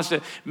 or he wants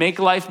to make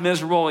life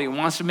miserable. He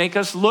wants to make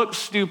us look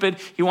stupid.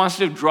 He wants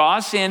to draw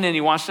us in, and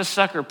he wants to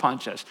sucker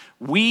punch us.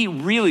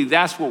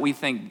 That's what we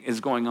think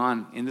is going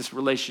on in this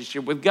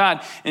relationship with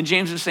God. And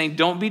James is saying,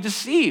 don't be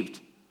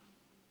deceived.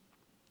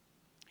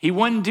 He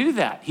wouldn't do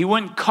that. He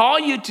wouldn't call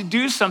you to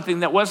do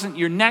something that wasn't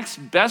your next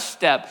best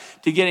step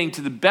to getting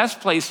to the best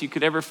place you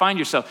could ever find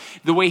yourself.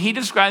 The way he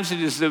describes it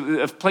is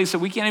a place that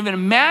we can't even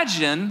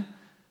imagine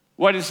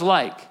what it's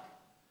like.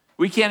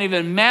 We can't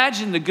even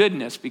imagine the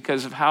goodness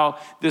because of how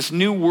this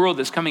new world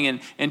is coming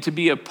in, and to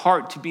be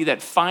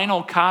that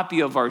final copy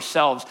of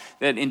ourselves,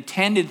 that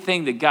intended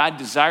thing that God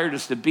desired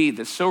us to be,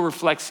 that so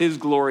reflects his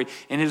glory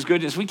and his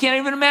goodness. We can't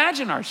even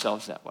imagine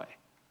ourselves that way.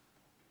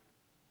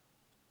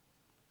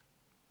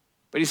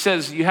 But he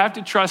says, you have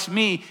to trust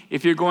me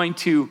if you're going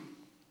to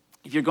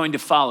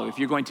follow, if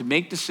you're going to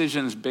make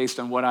decisions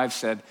based on what I've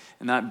said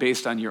and not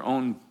based on your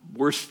own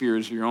worst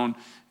fears, your own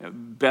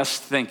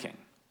best thinking,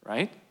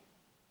 right?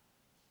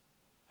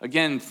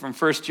 Again, from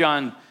 1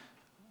 John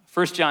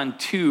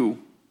 2,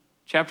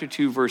 chapter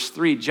 2, verse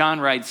 3, John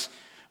writes,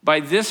 by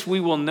this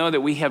we will know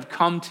that we have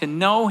come to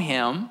know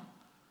him,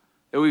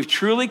 that we've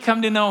truly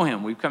come to know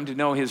him. We've come to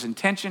know his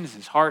intentions,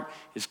 his heart,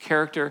 his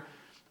character,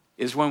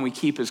 is when we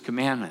keep his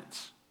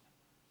commandments.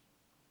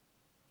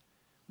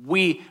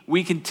 We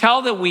can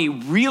tell that we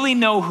really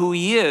know who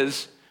he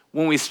is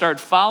when we start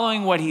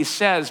following what he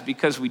says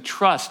because we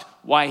trust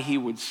why he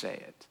would say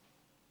it,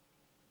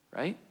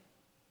 right?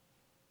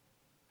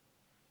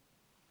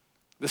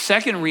 The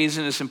second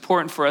reason it's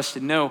important for us to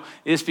know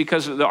is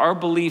because our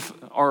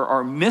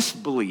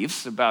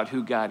misbeliefs about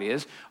who God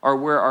is are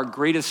where our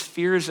greatest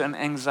fears and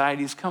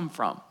anxieties come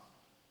from.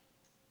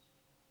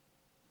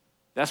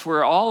 That's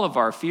where all of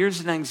our fears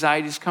and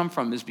anxieties come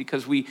from, is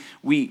because we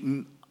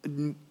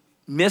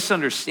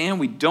misunderstand,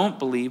 we don't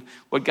believe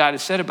what God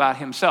has said about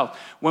himself.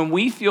 When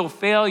we feel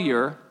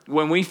failure,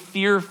 when we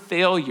fear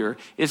failure,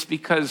 it's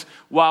because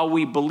while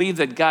we believe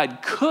that God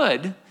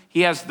could,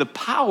 he has the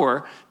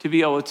power to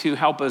be able to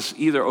help us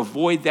either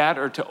avoid that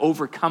or to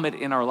overcome it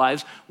in our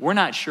lives, we're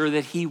not sure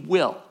that he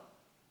will,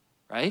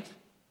 right?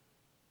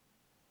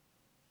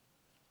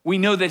 We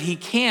know that he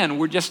can,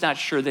 we're just not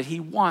sure that he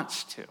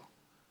wants to.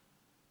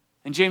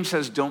 And James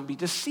says, don't be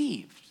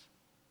deceived.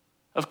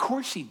 Of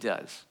course he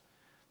does.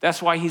 That's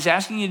why he's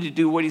asking you to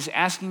do what he's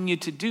asking you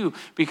to do,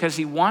 because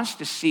he wants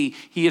to see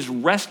he is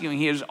rescuing.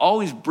 He is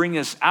always bringing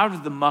us out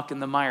of the muck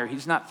and the mire.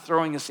 He's not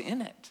throwing us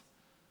in it.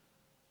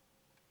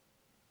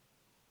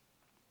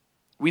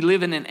 We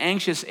live in an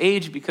anxious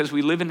age because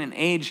we live in an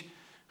age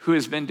who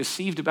has been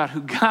deceived about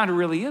who God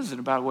really is and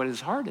about what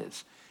his heart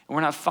is. And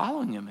we're not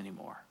following him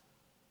anymore.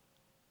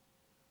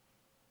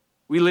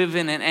 We live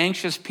in an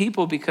anxious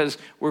people because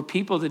we're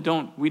people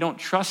that we don't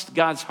trust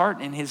God's heart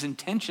and his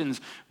intentions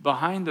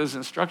behind those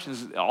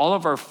instructions. All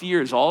of our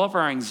fears, all of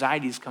our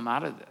anxieties come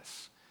out of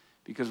this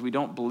because we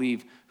don't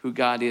believe who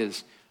God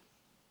is.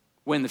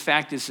 When the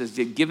fact is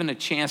that given a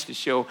chance to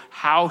show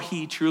how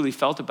he truly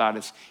felt about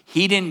us,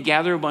 he didn't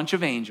gather a bunch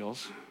of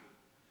angels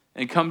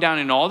and come down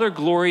in all their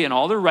glory and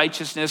all their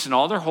righteousness and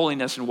all their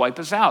holiness and wipe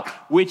us out,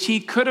 which he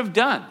could have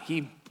done.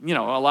 A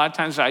lot of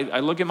times I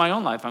look at my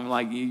own life, I'm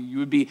like, you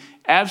would be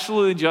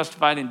absolutely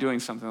justified in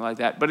doing something like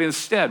that. But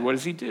instead, what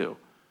does he do?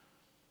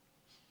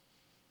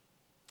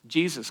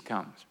 Jesus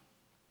comes.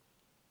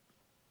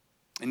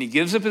 And he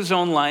gives up his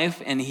own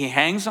life, and he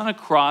hangs on a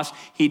cross.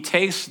 He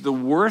takes the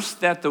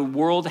worst that the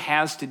world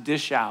has to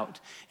dish out,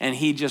 and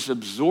he just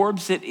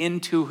absorbs it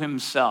into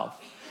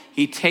himself.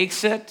 He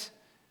takes it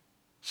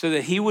so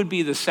that he would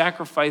be the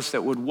sacrifice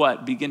that would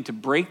what? Begin to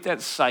break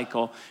that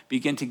cycle,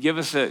 begin to give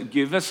us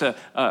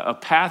a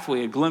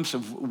pathway, a glimpse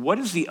of what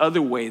is the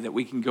other way that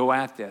we can go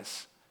at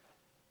this.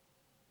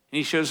 And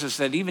he shows us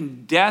that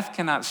even death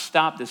cannot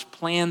stop this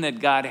plan that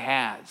God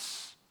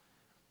has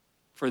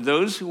for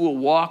those who will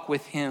walk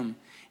with him.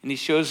 And he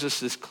shows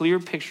us this clear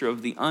picture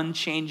of the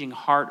unchanging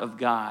heart of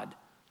God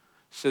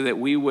so that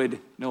we would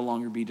no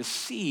longer be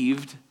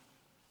deceived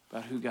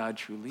about who God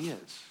truly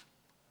is.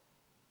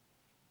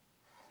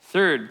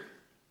 Third,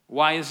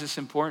 why is this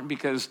important?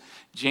 Because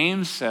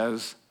James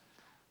says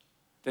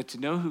that to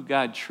know who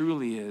God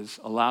truly is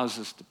allows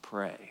us to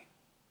pray.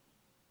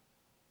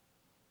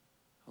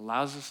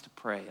 Allows us to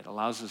pray. It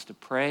allows us to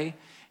pray,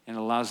 and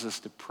allows us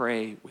to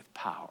pray with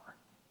power.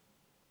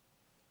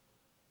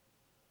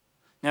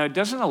 Now, it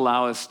doesn't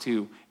allow us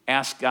to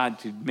ask God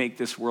to make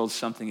this world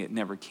something it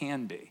never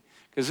can be,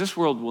 because this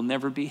world will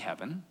never be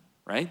heaven.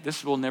 right?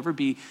 This will never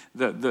be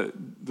the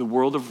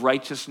world of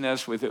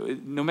righteousness.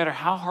 No matter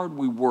how hard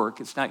we work,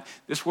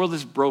 this world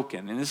is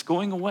broken and it's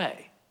going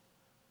away.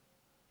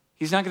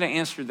 He's not going to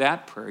answer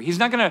that prayer. He's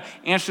not going to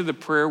answer the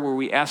prayer where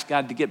we ask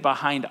God to get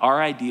behind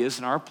our ideas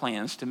and our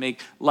plans to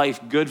make life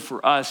good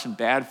for us and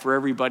bad for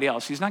everybody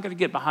else. He's not going to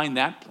get behind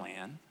that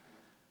plan.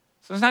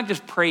 So it's not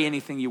just pray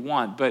anything you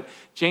want, but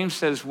James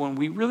says when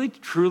we really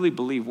truly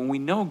believe, when we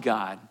know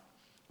God,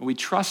 when we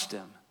trust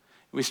him,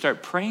 we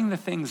start praying the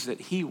things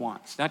that he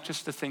wants, not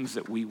just the things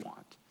that we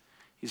want.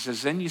 He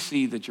says, then you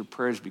see that your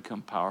prayers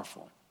become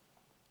powerful.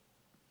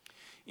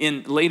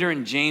 Later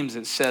in James,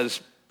 it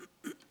says,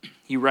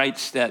 he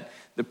writes that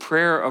the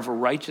prayer of a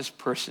righteous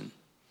person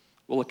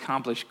will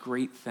accomplish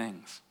great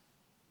things.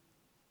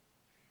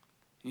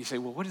 And you say,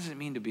 well, what does it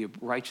mean to be a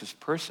righteous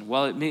person?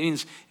 Well, it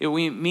means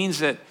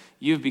that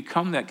you've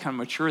become that kind of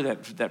mature,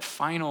 that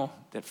final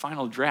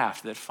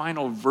draft, that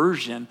final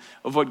version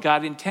of what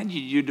God intended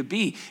you to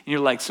be. And you're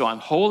like, so I'm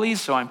holy,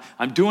 so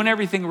I'm doing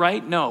everything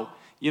right? No.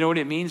 You know what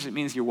it means? It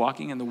means you're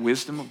walking in the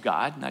wisdom of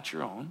God, not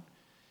your own.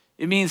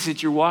 It means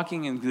that you're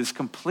walking in this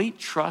complete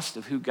trust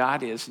of who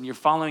God is, and you're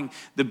following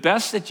the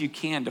best that you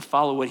can to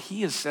follow what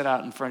he has set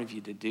out in front of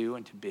you to do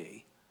and to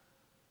be.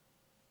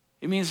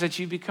 It means that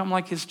you become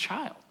like his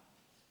child.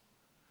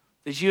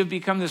 That you have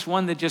become this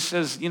one that just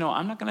says,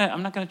 I'm not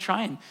gonna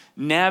try and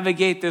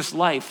navigate this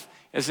life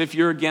as if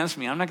you're against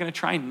me. I'm not gonna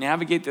try and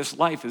navigate this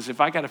life as if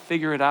I gotta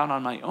figure it out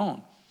on my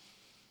own.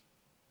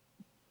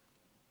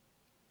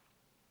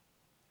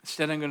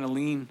 Instead, I'm gonna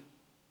lean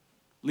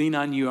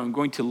on you. I'm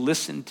going to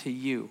listen to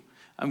you.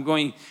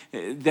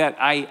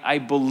 I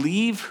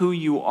believe who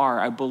you are.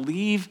 I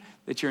believe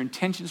that your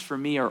intentions for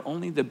me are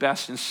only the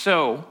best. And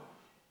so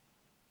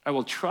I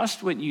will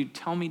trust what you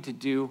tell me to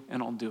do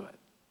and I'll do it.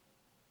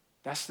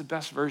 That's the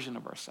best version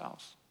of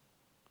ourselves.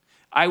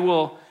 I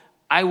will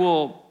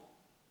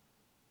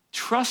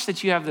trust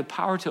that you have the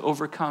power to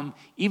overcome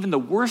even the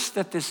worst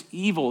that this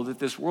evil that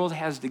this world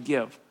has to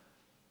give.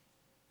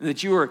 And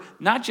that you are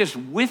not just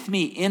with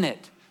me in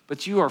it,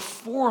 but you are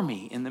for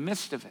me in the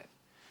midst of it.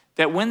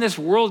 That when this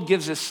world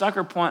gives a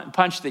sucker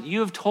punch, that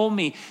you have told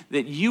me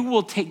that you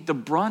will take the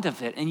brunt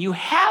of it, and you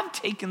have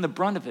taken the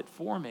brunt of it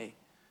for me.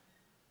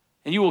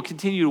 And you will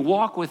continue to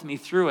walk with me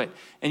through it,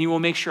 and you will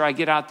make sure I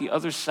get out the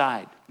other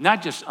side,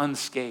 not just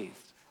unscathed.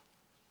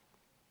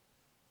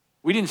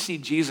 We didn't see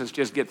Jesus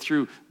just get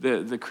through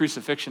the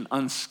crucifixion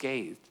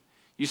unscathed.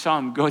 You saw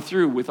him go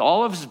through with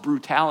all of his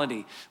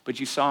brutality, but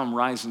you saw him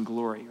rise in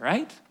glory,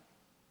 right?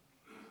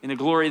 In a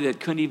glory that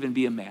couldn't even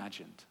be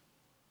imagined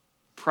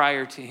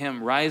prior to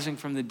him rising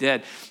from the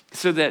dead,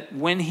 so that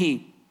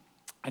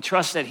I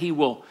trust that he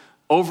will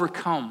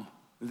overcome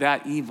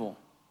that evil.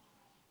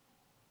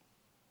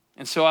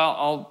 And so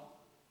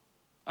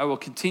I will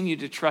continue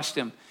to trust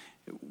him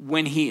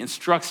when he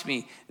instructs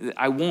me.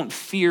 I won't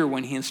fear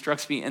when he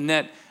instructs me, and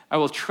that I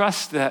will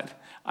trust that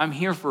I'm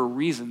here for a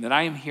reason, that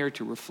I am here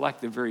to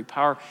reflect the very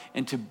power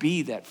and to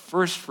be that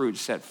first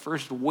fruits, that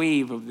first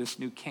wave of this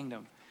new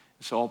kingdom.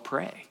 So I'll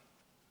pray.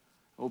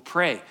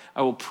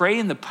 I will pray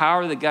in the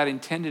power that God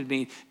intended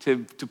me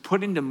to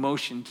put into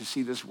motion to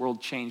see this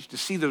world change, to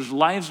see those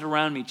lives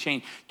around me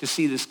change, to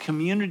see this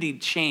community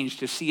change,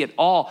 to see it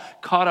all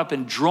caught up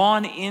and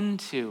drawn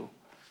into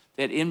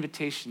that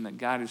invitation that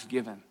God has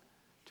given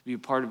to be a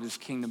part of his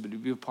kingdom, but to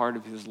be a part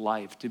of his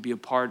life, to be a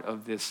part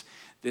of this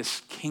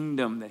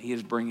kingdom that he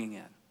is bringing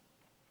in.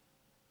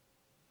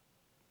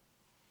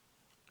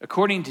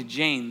 According to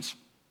James,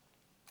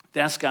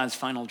 that's God's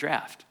final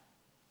draft.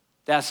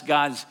 That's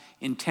God's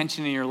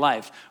intention in your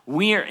life.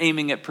 We are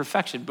aiming at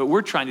perfection, but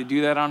we're trying to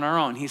do that on our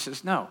own. He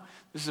says, no,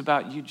 this is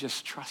about you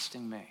just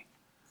trusting me,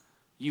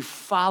 you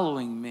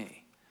following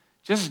me.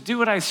 Just do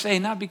what I say,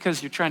 not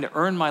because you're trying to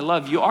earn my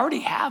love. You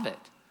already have it.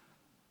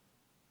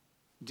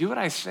 Do what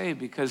I say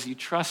because you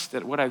trust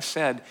that what I've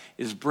said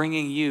is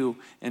bringing you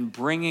and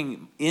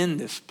bringing in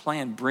this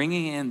plan,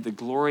 bringing in the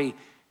glory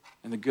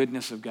and the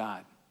goodness of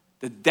God.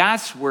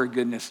 That's where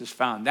goodness is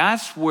found.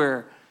 That's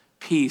where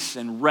peace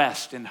and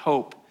rest and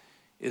hope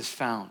is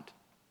found.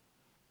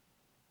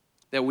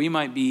 That we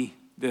might be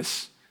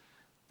this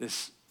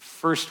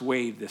first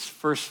wave, this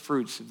first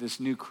fruits of this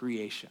new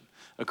creation.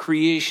 A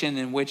creation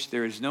in which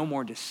there is no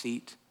more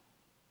deceit,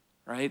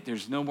 right?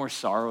 There's no more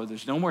sorrow.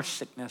 There's no more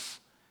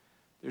sickness.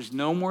 There's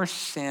no more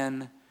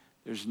sin.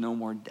 There's no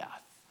more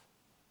death.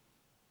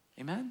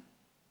 Amen?